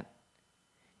alone in that.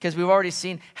 Because we've already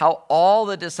seen how all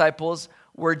the disciples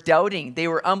were doubting. They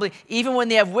were unbelieving. Even when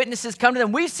they have witnesses come to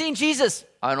them, "We've seen Jesus."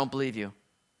 "I don't believe you."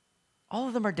 All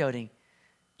of them are doubting.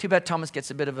 Too bad Thomas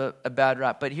gets a bit of a bad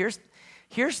rap. But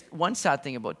here's one sad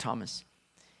thing about Thomas,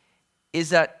 is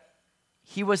that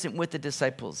he wasn't with the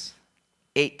disciples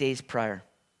 8 days prior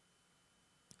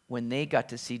when they got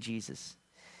to see Jesus.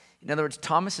 In other words,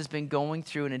 Thomas has been going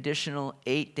through an additional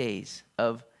 8 days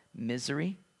of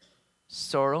misery,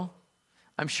 sorrow,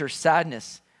 I'm sure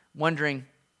sadness, wondering,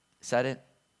 is that it?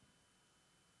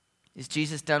 Is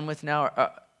Jesus done with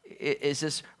now? Is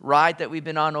this ride that we've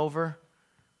been on over?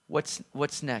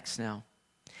 What's next now?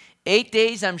 8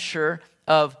 days, I'm sure,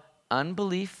 of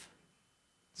unbelief,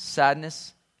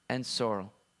 sadness, and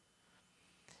sorrow.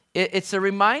 It's a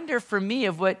reminder for me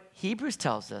of what Hebrews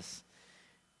tells us,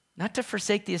 not to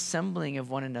forsake the assembling of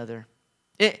one another.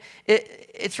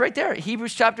 It's right there,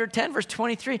 Hebrews chapter 10, verse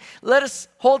 23. "Let us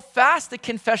hold fast the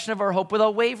confession of our hope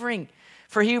without wavering.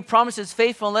 For he who promises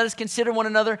faithful, and let us consider one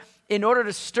another in order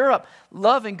to stir up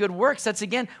love and good works." That's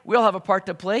again, we all have a part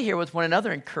to play here with one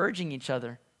another, encouraging each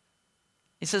other.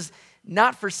 He says,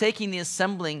 not forsaking the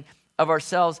assembling of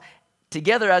ourselves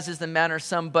together as is the manner of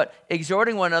some, but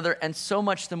exhorting one another, and so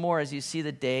much the more as you see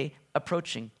the day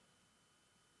approaching.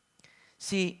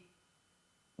 See,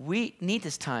 we need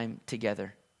this time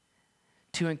together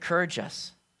to encourage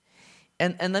us.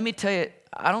 And let me tell you,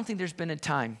 I don't think there's been a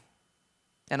time,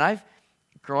 and I've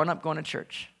grown up going to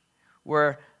church,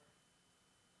 where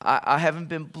I haven't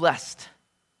been blessed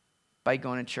by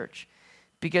going to church.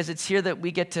 Because it's here that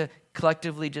we get to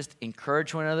collectively just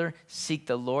encourage one another, seek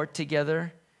the Lord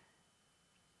together.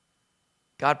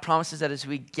 God promises that as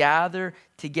we gather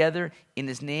together in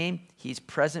his name, he's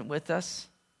present with us.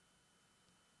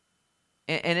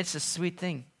 And it's a sweet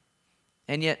thing.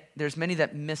 And yet, there's many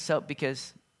that miss out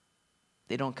because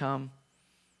they don't come.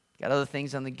 Got other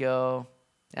things on the go.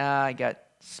 I got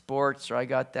sports, or I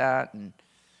got that. And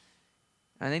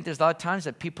I think there's a lot of times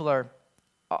that people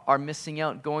are missing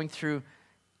out, going through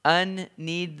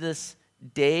unneedless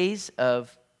days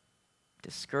of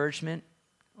discouragement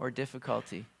or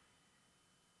difficulty.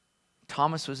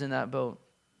 Thomas was in that boat.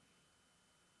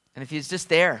 And if he was just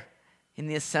there in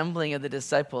the assembling of the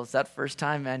disciples that first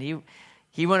time, man,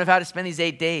 he wouldn't have had to spend these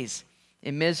 8 days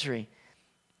in misery.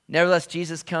 Nevertheless,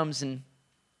 Jesus comes, and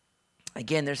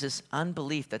again, there's this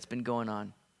unbelief that's been going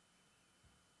on.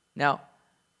 Now,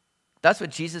 that's what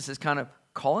Jesus is kind of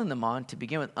calling them on to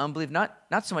begin with, unbelief,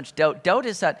 not so much doubt. Doubt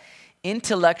is that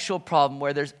intellectual problem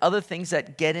where there's other things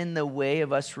that get in the way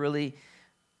of us really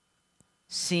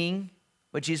seeing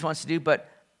what Jesus wants to do, but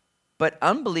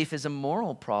unbelief is a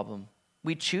moral problem.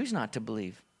 We choose not to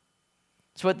believe.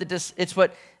 It's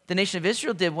what the nation of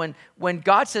Israel did when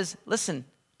God says, "Listen,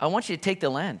 I want you to take the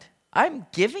land. I'm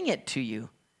giving it to you.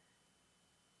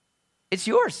 It's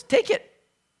yours. Take it."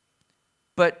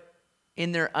 But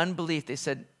in their unbelief, they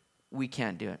said, "We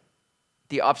can't do it.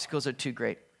 The obstacles are too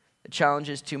great. The challenge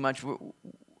is too much.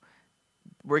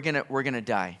 We're gonna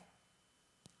die."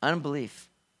 Unbelief.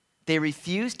 They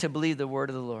refused to believe the word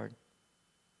of the Lord.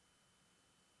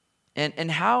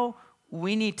 And how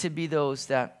we need to be those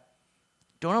that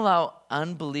don't allow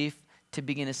unbelief to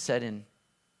begin to set in.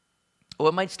 Well,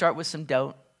 it might start with some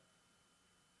doubt,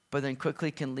 but then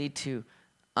quickly can lead to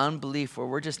unbelief where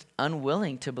we're just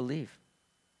unwilling to believe.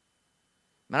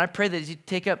 And I pray that as you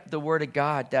take up the word of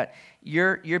God, that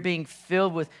you're being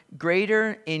filled with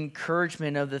greater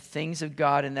encouragement of the things of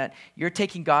God, and that you're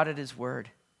taking God at his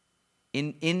word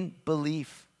in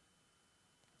belief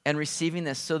and receiving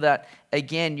this, so that,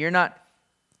 again, you're not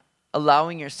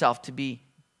allowing yourself to be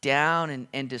down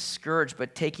and discouraged,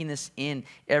 but taking this in,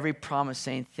 every promise,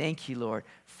 saying, thank you, Lord,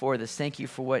 for this. Thank you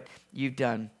for what you've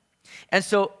done. And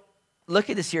so look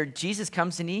at this here. Jesus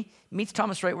comes and he meets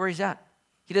Thomas right where he's at.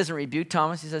 He doesn't rebuke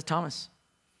Thomas. He says, Thomas,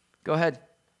 go ahead.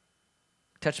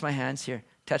 Touch my hands here.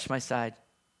 Touch my side.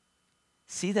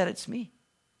 See that it's me.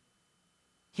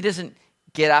 He doesn't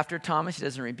get after Thomas. He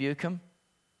doesn't rebuke him.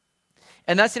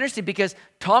 And that's interesting because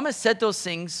Thomas said those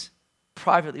things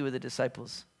privately with the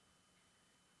disciples.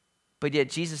 But yet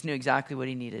Jesus knew exactly what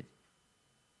he needed.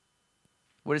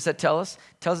 What does that tell us?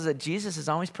 It tells us that Jesus is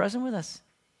always present with us.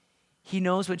 He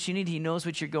knows what you need. He knows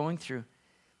what you're going through.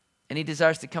 And he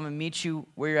desires to come and meet you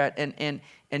where you're at and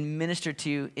minister to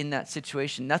you in that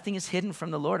situation. Nothing is hidden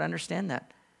from the Lord. Understand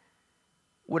that.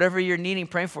 Whatever you're needing,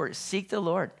 praying for, seek the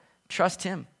Lord. Trust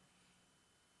him.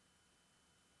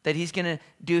 That he's going to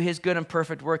do his good and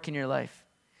perfect work in your life.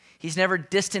 He's never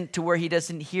distant to where he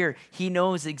doesn't hear. He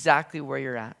knows exactly where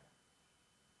you're at.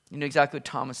 You know exactly what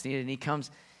Thomas needed. And he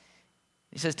comes,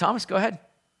 he says, Thomas, go ahead.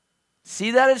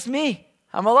 See that it's me.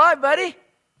 I'm alive, buddy.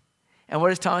 And what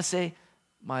does Thomas say?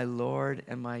 My Lord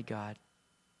and my God.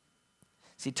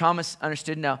 See, Thomas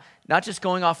understood now, not just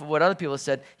going off of what other people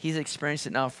said, he's experienced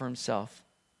it now for himself.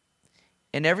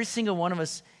 And every single one of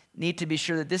us need to be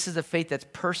sure that this is a faith that's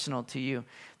personal to you,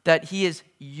 that he is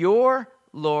your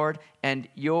Lord and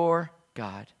your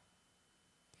God.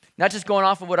 Not just going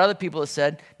off of what other people have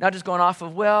said, not just going off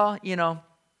of, well, you know,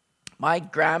 my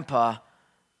grandpa,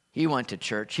 he went to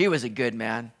church. He was a good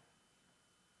man.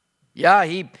 Yeah,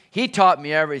 he taught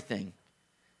me everything.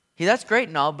 That's great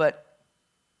and all, but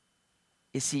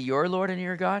is he your Lord and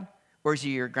your God? Or is he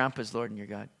your grandpa's Lord and your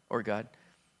God or God?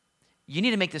 You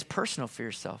need to make this personal for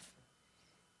yourself.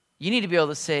 You need to be able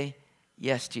to say,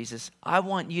 yes, Jesus, I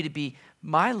want you to be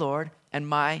my Lord and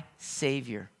my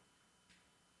Savior.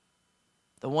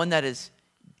 The one that has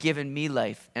given me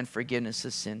life and forgiveness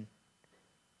of sin.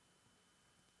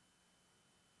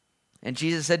 And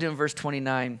Jesus said to him in verse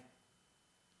 29,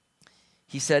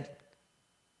 he said,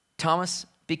 Thomas,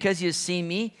 because you have seen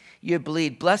me, you have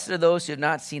believed. Blessed are those who have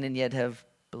not seen and yet have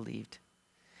believed.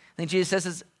 I think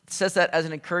Jesus says that as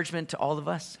an encouragement to all of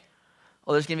us.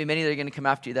 Oh, there's going to be many that are going to come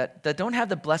after you that don't have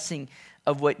the blessing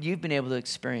of what you've been able to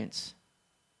experience.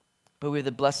 But we have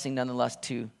the blessing nonetheless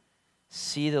to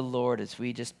see the Lord as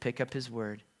we just pick up his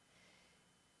word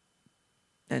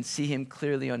and see him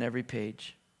clearly on every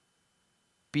page.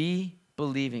 Be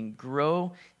believing.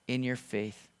 Grow in your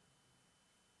faith.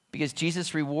 Because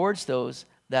Jesus rewards those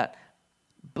that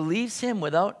believes him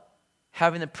without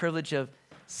having the privilege of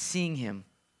seeing him.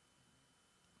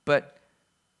 But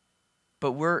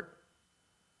we're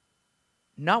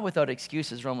not without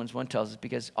excuses, Romans 1 tells us,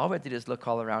 because all we have to do is look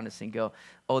all around us and go,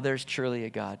 oh, there's truly a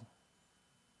God.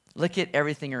 Look at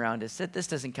everything around us. This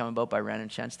doesn't come about by random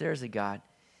chance. There's a God.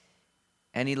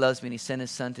 And he loves me, and he sent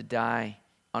his son to die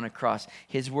on a cross.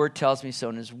 His word tells me so,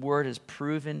 and his word is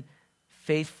proven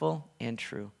faithful and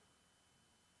true.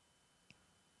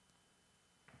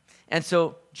 And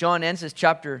so John ends this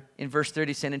chapter in verse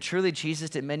 30 saying, and truly Jesus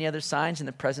did many other signs in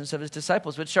the presence of his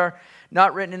disciples, which are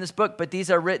not written in this book, but these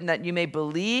are written that you may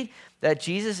believe that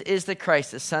Jesus is the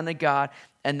Christ, the Son of God,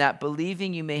 and that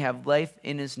believing you may have life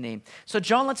in his name. So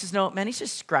John lets us know, man, he's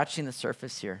just scratching the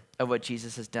surface here of what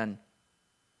Jesus has done.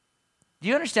 Do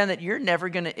you understand that you're never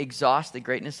going to exhaust the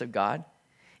greatness of God?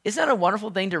 Isn't that a wonderful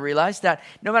thing to realize that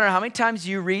no matter how many times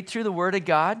you read through the Word of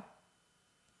God,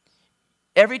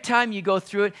 every time you go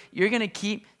through it, you're going to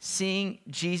keep seeing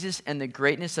Jesus and the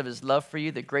greatness of his love for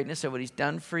you, the greatness of what he's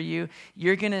done for you.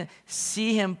 You're going to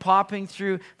see him popping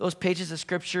through those pages of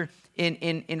Scripture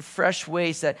in fresh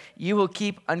ways that you will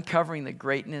keep uncovering the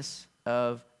greatness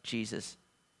of Jesus.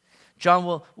 John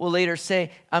will later say,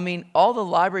 I mean, all the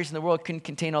libraries in the world couldn't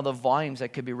contain all the volumes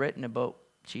that could be written about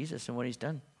Jesus and what he's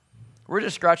done. We're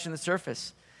just scratching the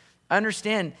surface.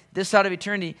 Understand, this side of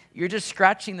eternity, you're just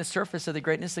scratching the surface of the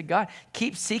greatness of God.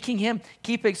 Keep seeking him.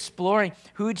 Keep exploring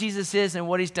who Jesus is and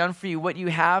what he's done for you, what you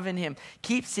have in him.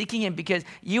 Keep seeking him because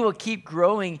you will keep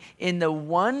growing in the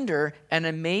wonder and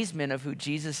amazement of who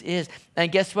Jesus is. And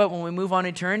guess what? When we move on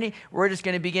eternity, we're just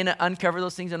going to begin to uncover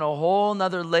those things in a whole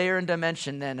nother layer and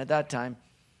dimension then at that time.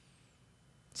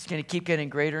 It's going to keep getting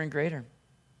greater and greater.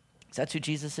 That's who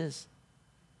Jesus is.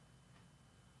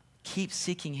 Keep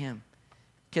seeking him.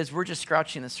 Because we're just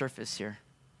scratching the surface here.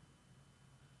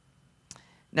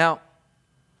 Now,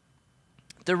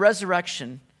 the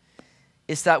resurrection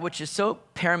is that which is so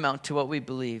paramount to what we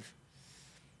believe.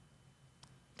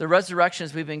 The resurrection,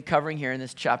 as we've been covering here in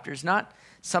this chapter, is not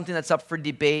something that's up for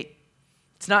debate.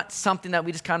 It's not something that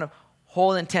we just kind of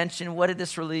hold in tension. What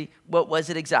was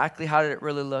it exactly? How did it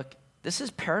really look? This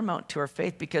is paramount to our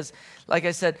faith because, like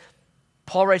I said,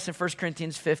 Paul writes in 1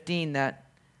 Corinthians 15 that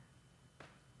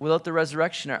without the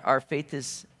resurrection, our faith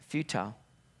is futile.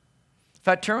 In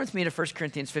fact, turn with me to 1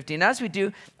 Corinthians 15. As we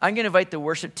do, I'm going to invite the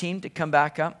worship team to come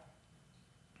back up.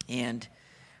 And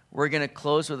we're going to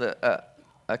close with a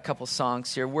couple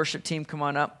songs here. Worship team, come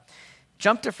on up.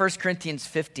 Jump to 1 Corinthians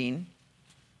 15.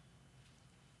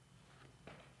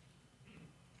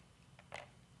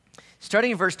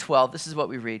 Starting in verse 12, this is what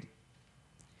we read.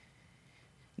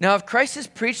 Now, if Christ has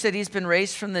preached that he's been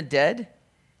raised from the dead,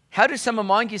 how do some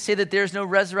among you say that there is no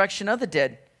resurrection of the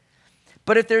dead?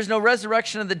 But if there's no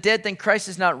resurrection of the dead, then Christ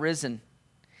is not risen.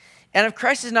 And if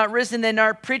Christ is not risen, then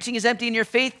our preaching is empty and your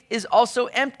faith is also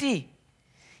empty.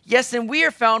 Yes, and we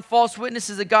are found false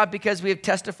witnesses of God because we have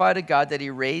testified to God that he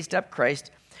raised up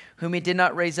Christ, whom he did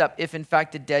not raise up, if in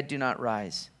fact the dead do not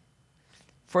rise.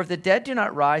 For if the dead do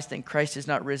not rise, then Christ is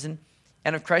not risen.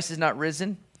 And if Christ is not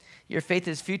risen, your faith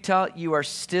is futile. You are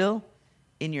still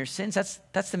in your sins.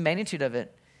 That's the magnitude of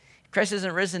it. If Christ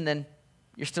isn't risen, then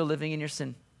you're still living in your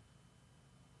sin.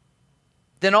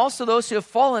 Then also those who have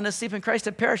fallen asleep in Christ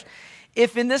have perished.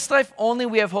 If in this life only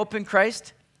we have hope in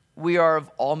Christ, we are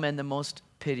of all men the most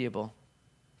pitiable.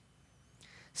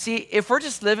 See, if we're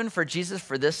just living for Jesus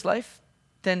for this life,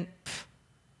 then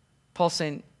Paul's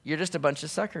saying, you're just a bunch of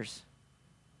suckers.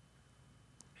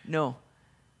 No.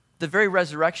 The very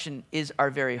resurrection is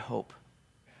our very hope.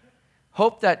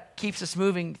 Hope that keeps us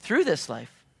moving through this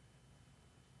life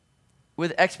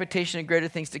with expectation of greater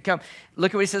things to come.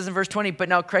 Look at what he says in verse 20. But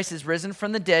now Christ is risen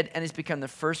from the dead and has become the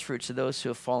first fruits of those who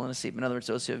have fallen asleep. In other words,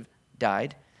 those who have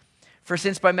died. For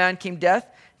since by man came death,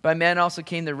 by man also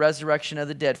came the resurrection of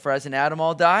the dead. For as in Adam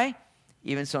all die,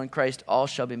 even so in Christ all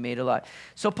shall be made alive.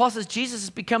 So Paul says Jesus has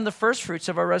become the first fruits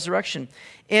of our resurrection.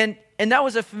 And that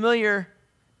was a familiar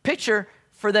picture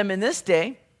for them in this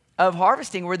day of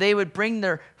harvesting, where they would bring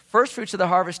their first fruits of the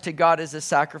harvest to God as a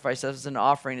sacrifice, as an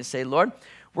offering, to say, Lord,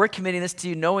 we're committing this to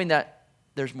you knowing that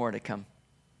there's more to come.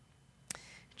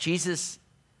 Jesus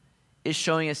is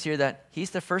showing us here that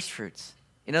he's the first fruits.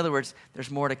 In other words,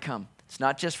 there's more to come. It's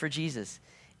not just for Jesus.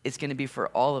 It's going to be for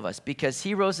all of us. Because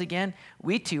he rose again,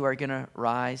 we too are going to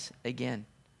rise again.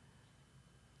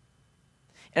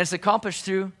 And it's accomplished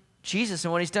through Jesus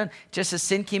and what he's done. Just as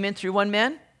sin came in through one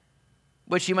man,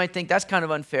 which you might think that's kind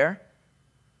of unfair.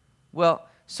 Well,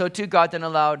 so too God then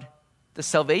allowed the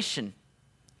salvation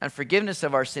and forgiveness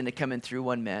of our sin to come in through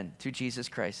one man, through Jesus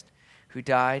Christ, who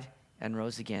died and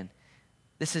rose again.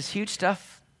 This is huge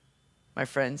stuff, my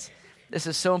friends. This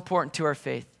is so important to our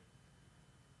faith.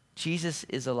 Jesus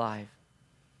is alive.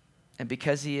 And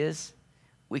because he is,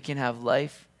 we can have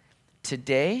life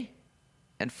today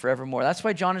and forevermore. That's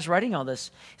why John is writing all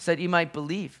this. He said you might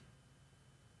believe.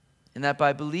 And that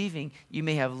by believing, you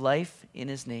may have life in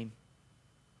his name.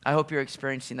 I hope you're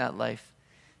experiencing that life,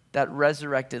 that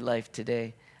resurrected life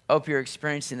today. I hope you're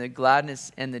experiencing the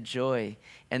gladness and the joy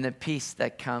and the peace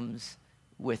that comes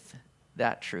with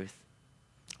that truth.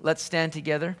 Let's stand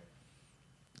together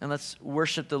and let's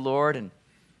worship the Lord. And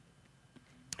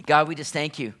God, we just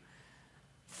thank you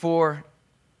for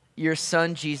your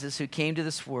son, Jesus, who came to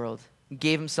this world,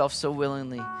 gave himself so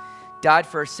willingly, died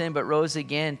for our sin, but rose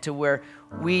again to where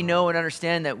we know and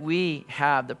understand that we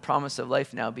have the promise of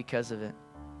life now because of it.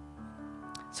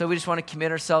 So we just want to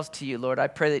commit ourselves to you, Lord. I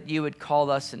pray that you would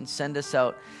call us and send us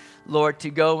out, Lord, to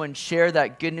go and share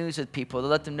that good news with people, to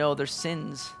let them know their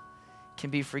sins can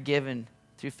be forgiven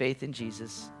through faith in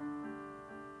Jesus.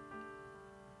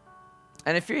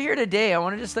 And if you're here today, I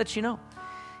want to just let you know,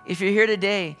 if you're here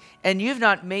today and you've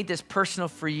not made this personal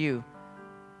for you,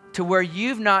 to where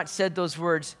you've not said those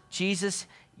words, Jesus,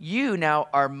 you now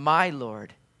are my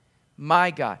Lord, my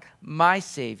God, my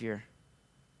Savior,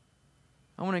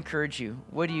 I want to encourage you.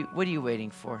 What are you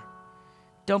waiting for?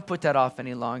 Don't put that off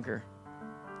any longer.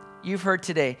 You've heard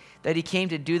today that he came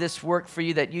to do this work for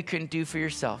you that you couldn't do for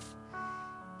yourself.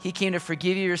 He came to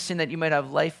forgive you your sin that you might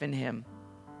have life in him.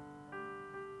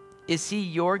 Is he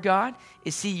your God?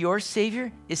 Is he your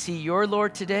Savior? Is he your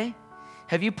Lord today?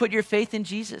 Have you put your faith in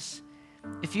Jesus?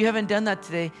 If you haven't done that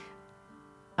today,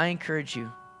 I encourage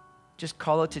you. Just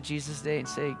call out to Jesus today and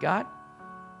say, God,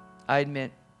 I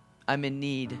admit I'm in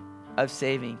need of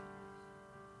saving.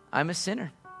 I'm a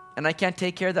sinner, and I can't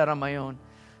take care of that on my own.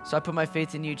 So I put my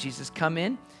faith in you, Jesus. Come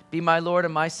in, be my Lord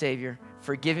and my Savior.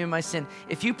 Forgive me my sin.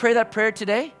 If you pray that prayer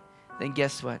today, then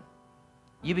guess what?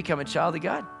 You become a child of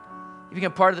God. You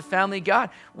become part of the family of God,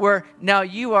 where now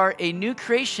you are a new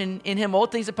creation in him.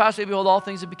 Old things have passed away, behold, all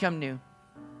things have become new.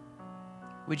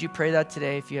 Would you pray that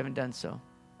today if you haven't done so?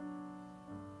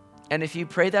 And if you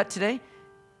pray that today,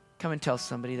 come and tell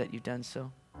somebody that you've done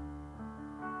so.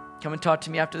 come and talk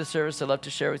to me after the service. I'd love to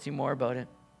share with you more about it.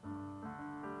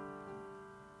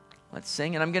 Let's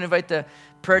sing. And I'm going to invite the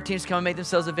prayer teams to come and make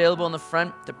themselves available in the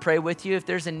front to pray with you. If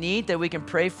there's a need that we can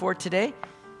pray for today,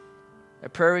 a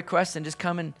prayer request, then just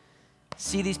come and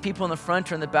see these people in the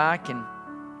front or in the back, and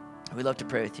we'd love to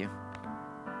pray with you.